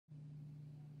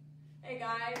Hey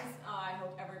guys, I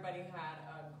hope everybody had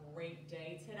a great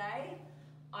day today.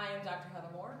 I am Dr. Heather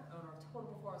Moore, owner of Total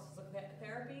Performance Physical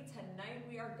Therapy. Tonight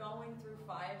we are going through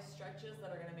 5 stretches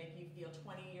that are going to make you feel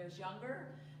 20 years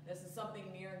younger. This is something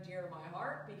near and dear to my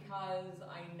heart because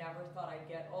I never thought I'd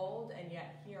get old, and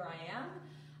yet here I am.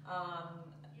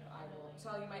 I will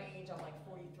tell you my age. I'm like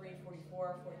 43,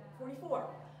 44, 44.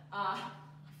 I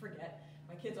forget.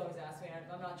 My kids always ask me.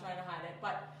 I'm not trying to hide it,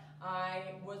 but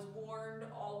I was warned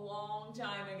a long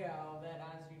time ago that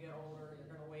as you get older, you're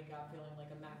going to wake up feeling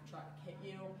like a Mack truck hit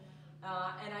you.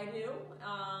 And I do.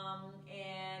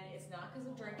 And it's not because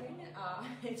of drinking.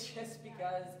 It's just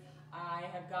because I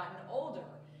have gotten older.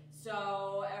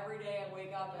 So every day I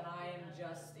wake up and I am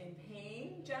just in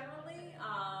pain generally.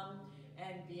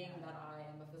 And being that I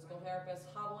am a physical therapist,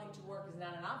 hobbling to work is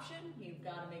not an option. You've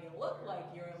got to make it look like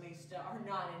you at least are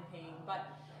not in pain. But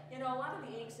you know, a lot of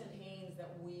the aches and pains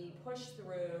that we push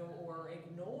through or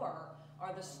ignore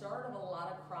are the start of a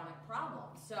lot of chronic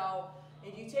problems. So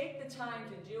if you take the time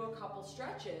to do a couple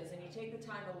stretches and you take the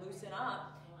time to loosen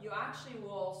up, you actually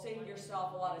will save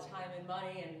yourself a lot of time and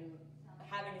money and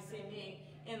having to see me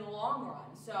in the long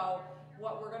run. So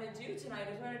what we're going to do tonight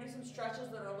is we're going to do some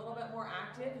stretches that are a little bit more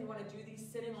active. You want to do these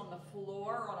sitting on the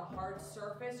floor or on a hard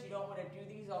surface. You don't want to do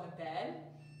these on a bed.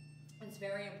 It's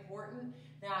very important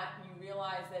that you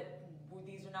realize that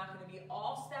these are not going to be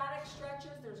all static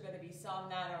stretches. There's going to be some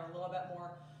that are a little bit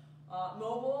more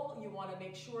mobile. You want to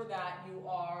make sure that you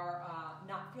are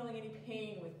not feeling any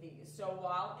pain with these. So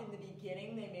while in the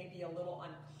beginning they may be a little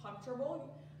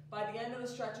uncomfortable, by the end of the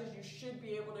stretches you should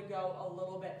be able to go a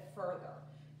little bit further.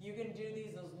 You can do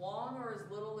these as long or as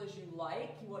little as you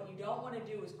like. What you don't want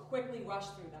to do is quickly rush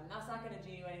through them. That's not going to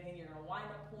do you anything. You're going to wind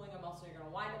up pulling a muscle. You're going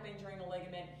to wind up injuring a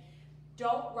ligament.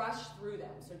 Don't rush through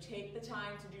them. So take the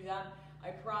time to do them. I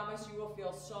promise you will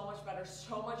feel so much better,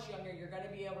 so much younger. You're going to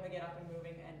be able to get up and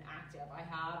moving and active. I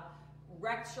have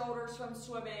wrecked shoulders from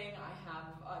swimming. I have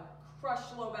a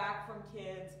crushed low back from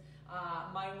kids.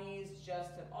 My knees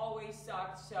just have always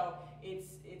sucked. So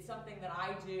it's something that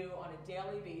I do on a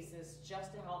daily basis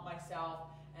just to help myself.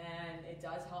 And it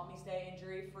does help me stay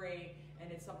injury free.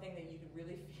 And it's something that you can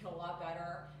really feel a lot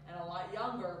better and a lot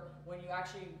younger when you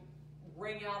actually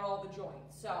wring out all the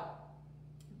joints. So,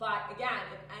 but again,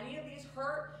 if any of these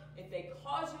hurt, if they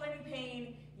cause you any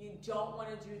pain, you don't want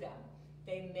to do them.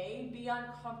 They may be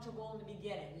uncomfortable in the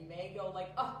beginning. You may go like,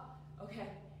 oh, okay.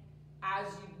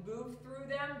 As you move through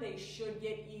them, they should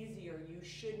get easier. You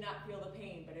should not feel the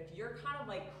pain. But if you're kind of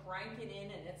like cranking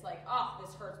in and it's like, oh,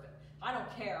 this hurts, but I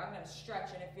don't care. I'm going to stretch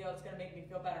and it's going to make me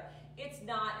feel better. It's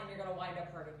not, and you're going to wind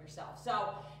up hurting yourself.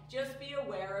 So just be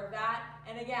aware of that.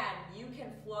 And again, you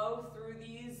can flow through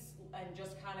these and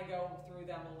just kind of go through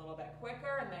them a little bit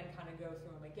quicker and then kind of go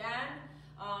through them again.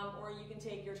 Or you can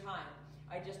take your time.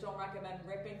 I just don't recommend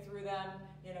ripping through them.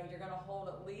 You know, you're going to hold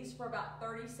at least for about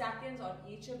 30 seconds on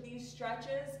each of these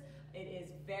stretches. It is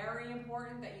very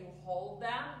important that you hold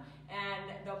them,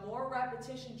 and the more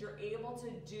repetitions you're able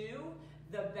to do,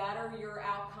 the better your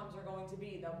outcomes are going to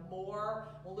be, the more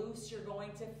loose you're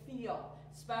going to feel,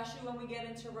 especially when we get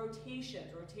into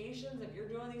rotations. Rotations, if you're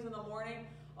doing these in the morning,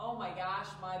 oh my gosh,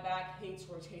 my back hates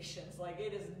rotations. Like,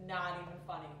 it is not even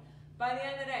funny. By the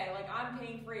end of the day, like, I'm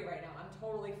pain-free right now. I'm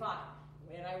totally fine.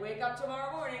 When I wake up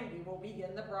tomorrow morning, we will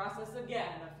begin the process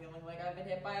again of feeling like I've been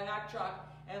hit by a Mack truck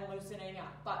and loosening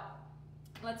up. But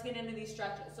let's get into these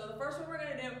stretches. So the first one we're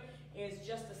going to do is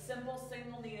just a simple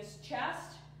single knees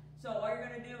chest. So all you're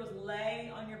going to do is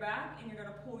lay on your back and you're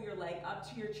going to pull your leg up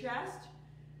to your chest.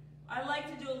 I like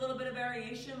to do a little bit of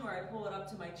variation where I pull it up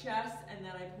to my chest and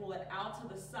then I pull it out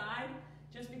to the side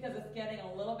just because it's getting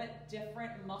a little bit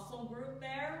different muscle group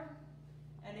there.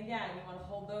 And again, you want to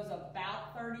hold those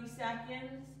about 30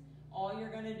 seconds. All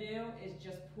you're going to do is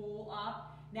just pull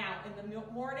up. Now, in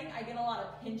the morning, I get a lot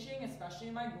of pinching, especially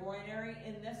in my groin area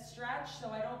in this stretch, so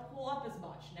I don't pull up as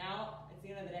much. Now, at the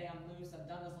end of the day, I'm loose. I've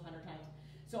done this 100 times.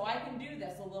 So I can do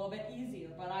this a little bit easier.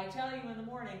 But I tell you in the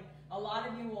morning, a lot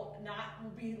of you will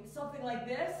be something like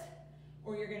this,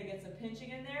 or you're going to get some pinching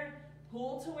in there.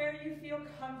 Pull to where you feel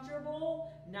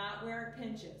comfortable, not where it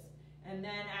pinches. And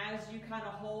then as you kind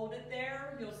of hold it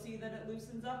there, you'll see that it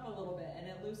loosens up a little bit, and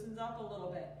it loosens up a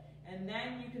little bit. And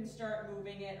then you can start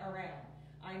moving it around.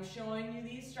 I'm showing you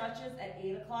these stretches at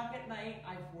 8 o'clock at night.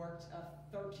 I've worked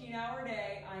a 13-hour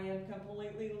day. I am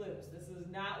completely loose. This is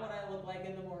not what I look like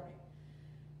in the morning.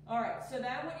 All right, so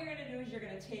then what you're going to do is you're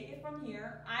going to take it from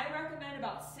here. I recommend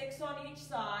about 6 on each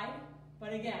side.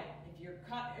 But again, if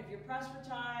you're pressed for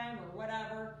time or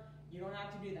whatever, you don't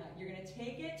have to do that. You're going to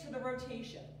take it to the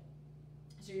rotation.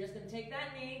 So you're just going to take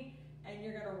that knee and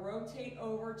you're going to rotate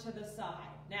over to the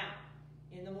side. Now,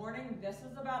 In the morning, this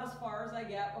is about as far as I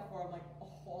get before I'm like,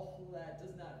 oh, that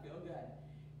does not feel good.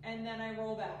 And then I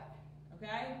roll back,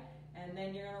 okay? And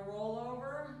then you're gonna roll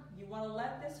over. You wanna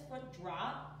let this foot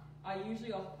drop. I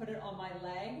usually will put it on my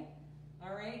leg,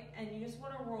 all right? And you just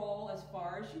wanna roll as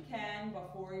far as you can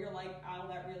before you're like, ow,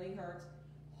 that really hurts.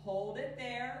 Hold it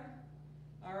there,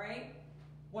 all right?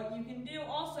 What you can do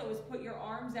also is put your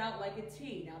arms out like a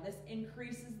T. Now this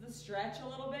increases the stretch a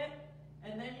little bit,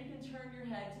 and then you can turn your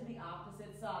head to the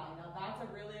opposite side. Now that's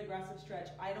a really aggressive stretch.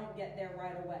 I don't get there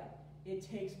right away. It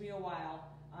takes me a while.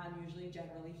 I'm usually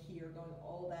generally here going,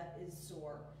 oh, that is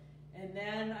sore. And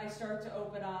then I start to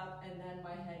open up, and then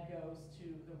my head goes to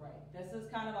the right. This is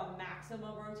kind of a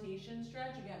maximum rotation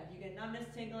stretch. Again, if you get numbness,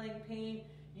 tingling, pain,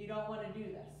 you don't want to do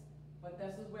this. But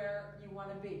this is where you want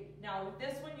to be. Now with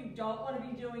this one, you don't want to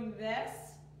be doing this,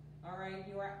 all right?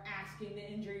 You are asking to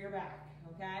injure your back,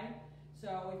 okay?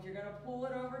 So if you're gonna pull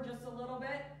it over just a little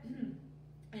bit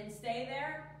and stay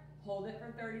there, hold it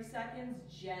for 30 seconds,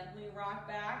 gently rock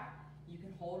back. You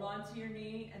can hold on to your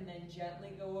knee and then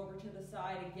gently go over to the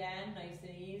side again, nice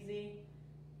and easy.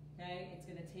 Okay, it's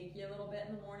gonna take you a little bit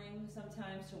in the morning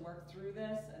sometimes to work through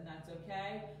this, and that's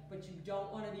okay, but you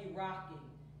don't wanna be rocking.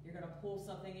 You're gonna pull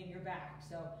something in your back.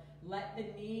 So let the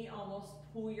knee almost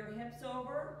pull your hips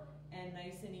over, and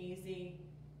nice and easy,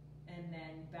 and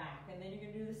then back. And then you're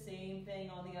gonna do the same thing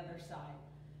on the other side.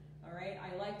 All right,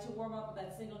 I like to warm up with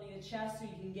that single knee to chest so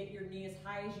you can get your knee as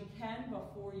high as you can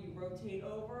before you rotate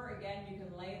over. Again, you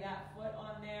can lay that foot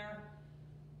on there,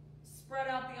 spread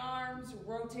out the arms,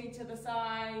 rotate to the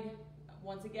side.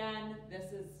 Once again,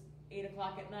 this is 8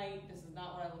 o'clock at night. This is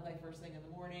not what I look like first thing in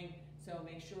the morning. So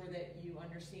make sure that you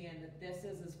understand that this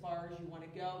is as far as you want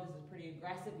to go. This is pretty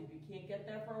aggressive. If you can't get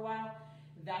there for a while,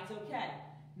 that's okay.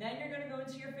 Then you're going to go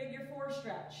into your figure 4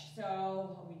 stretch.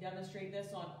 So we demonstrate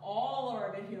this on all of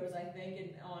our videos, I think, and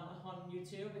on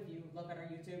YouTube. If you look at our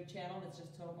YouTube channel, it's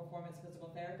just Total Performance Physical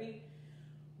Therapy.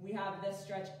 We have this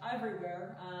stretch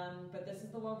everywhere, but this is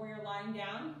the one where you're lying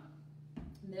down.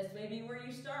 This may be where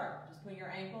you start. Just put your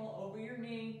ankle over your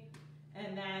knee,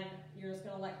 and then you're just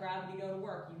going to let gravity go to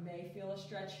work. You may feel a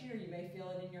stretch here. You may feel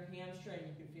it in your hamstring.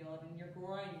 You can feel it in your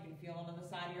groin. You can feel it on the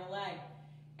side of your leg.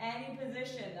 Any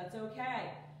position, that's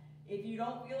okay. If you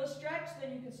don't feel a stretch,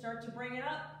 then you can start to bring it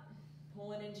up.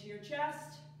 Pull it into your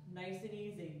chest, nice and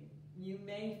easy. You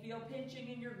may feel pinching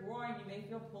in your groin. You may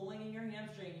feel pulling in your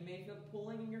hamstring. You may feel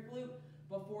pulling in your glute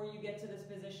before you get to this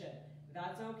position.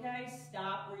 That's okay.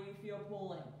 Stop where you feel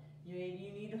pulling. Maybe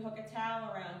you need to hook a towel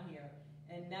around here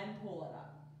and then pull it up.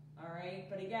 All right,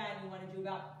 but again, you want to do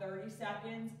about 30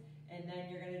 seconds, and then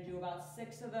you're going to do about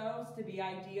 6 of those to be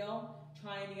ideal.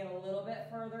 Trying to get a little bit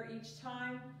further each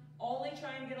time. Only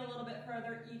trying to get a little bit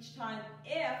further each time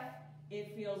if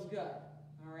it feels good.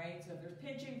 All right, so if there's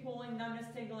pinching, pulling, numbness,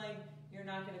 tingling, you're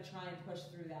not going to try and push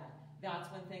through that.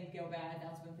 That's when things go bad.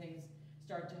 That's when things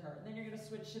start to hurt. And then you're going to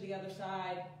switch to the other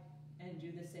side and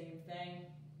do the same thing.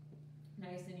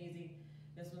 Nice and easy.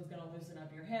 This one's going to loosen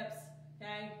up your hips.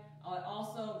 Okay.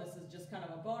 Also, this is just kind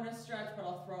of a bonus stretch, but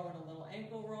I'll throw in a little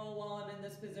ankle roll while I'm in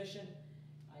this position.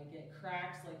 I get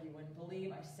cracks like you wouldn't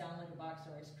believe. I sound like a box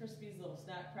of Rice Krispies, little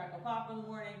snack, crackle, pop in the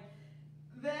morning.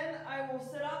 Then I will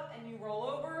sit up and you roll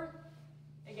over.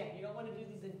 Again, you don't want to do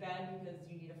these in bed because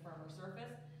you need a firmer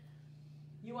surface.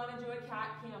 You want to do a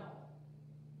cat camel.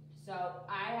 So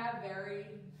I have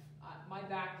my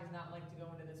back does not like to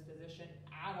go into this position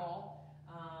at all.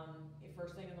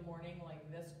 First thing in the morning,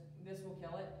 like this will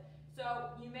kill it. So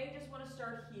you may just want to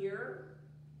start here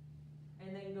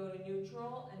and then go to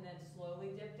neutral and then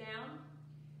slowly dip down.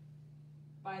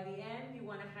 By the end, you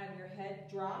want to have your head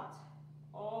dropped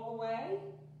all the way,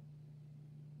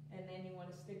 and then you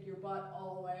want to stick your butt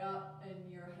all the way up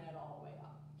and your head all the way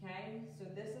up, okay? So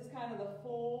this is kind of the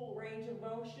full range of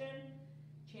motion.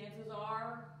 Chances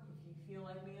are, if you feel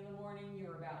like me in the morning,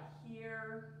 you're about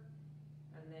here,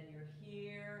 and then you're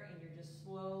here, and you're just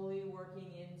slowly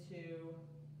working into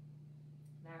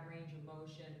that range of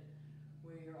motion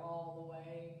where you're all the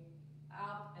way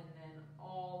up and then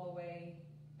all the way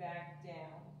back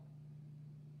down.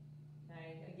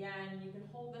 Okay, again, you can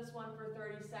hold this one for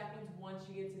 30 seconds once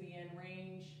you get to the end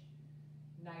range.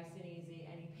 Nice and easy.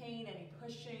 Any pain, any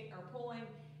pushing or pulling,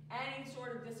 any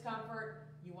sort of discomfort,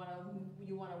 you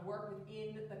want to work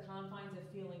within the confines of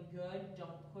feeling good.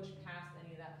 Don't push past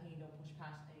any of that pain. Don't push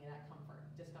past any of that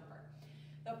discomfort.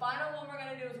 The final one we're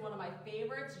going to do is one of my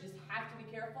favorites. You just have to be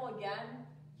careful. Again,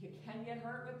 you can get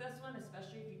hurt with this one,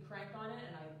 especially if you crank on it,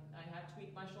 and I have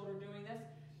tweaked my shoulder doing this.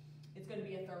 It's going to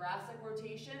be a thoracic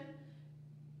rotation.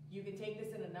 You can take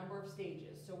this in a number of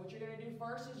stages. So what you're going to do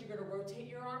first is you're going to rotate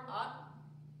your arm up,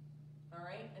 all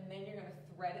right, and then you're going to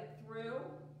thread it through through,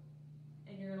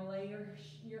 and you're gonna lay your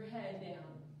head down.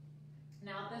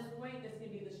 Now at this point, this can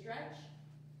be the stretch,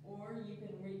 or you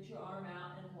can reach your arm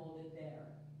out and hold it there.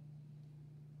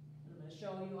 I'm gonna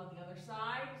show you on the other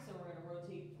side, so we're gonna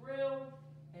rotate through,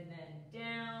 and then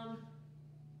down,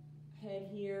 head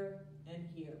here, and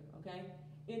here, okay?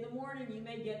 In the morning, you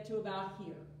may get to about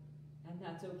here, and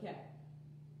that's okay.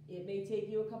 It may take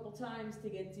you a couple times to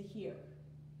get to here.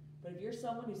 But if you're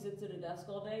someone who sits at a desk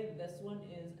all day, this one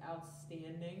is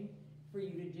outstanding for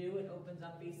you to do. It opens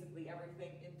up basically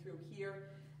everything in through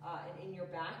here and in your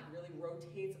back. It really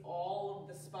rotates all of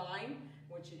the spine,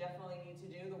 which you definitely need to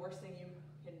do. The worst thing you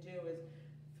can do is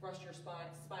thrust your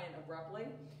spine abruptly.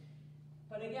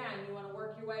 But again, you want to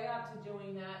work your way up to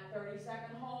doing that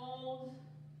 30-second hold.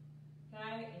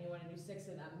 Okay, and you want to do 6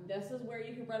 of them. This is where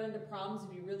you can run into problems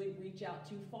if you really reach out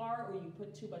too far or you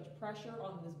put too much pressure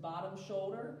on this bottom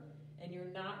shoulder and you're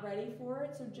not ready for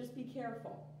it, so just be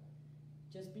careful.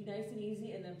 Just be nice and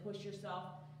easy and then push yourself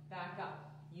back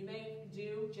up. You may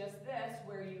do just this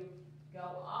where you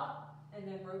go up and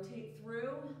then rotate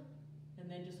through and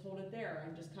then just hold it there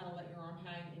and just kind of let your arm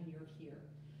hang and you're here.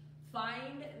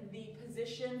 Find the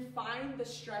position, find the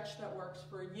stretch that works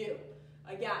for you.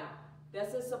 Again,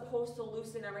 this is supposed to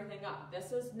loosen everything up.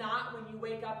 This is not when you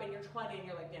wake up and you're 20 and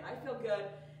you're like, man, I feel good.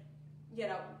 You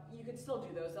know, you can still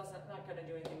do those. That's not going to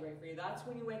do anything great for you. That's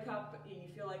when you wake up and you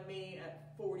feel like me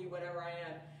at 40, whatever I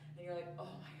am, and you're like, oh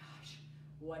my gosh,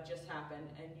 what just happened?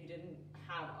 And you didn't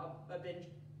have a binge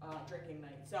drinking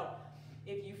night. So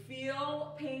if you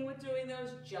feel pain with doing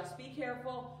those, just be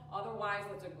careful. Otherwise,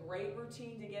 that's a great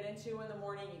routine to get into in the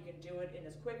morning. You can do it in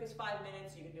as quick as 5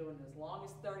 minutes. You can do it in as long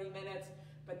as 30 minutes.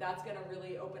 But that's going to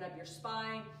really open up your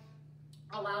spine,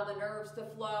 allow the nerves to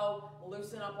flow,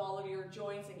 loosen up all of your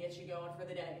joints, and get you going for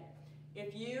the day.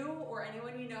 If you or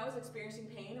anyone you know is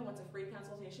experiencing pain and wants a free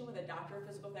consultation with a doctor of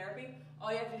physical therapy,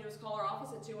 all you have to do is call our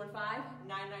office at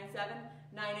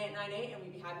 215-997-9898, and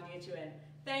we'd be happy to get you in.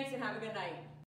 Thanks, and have a good night.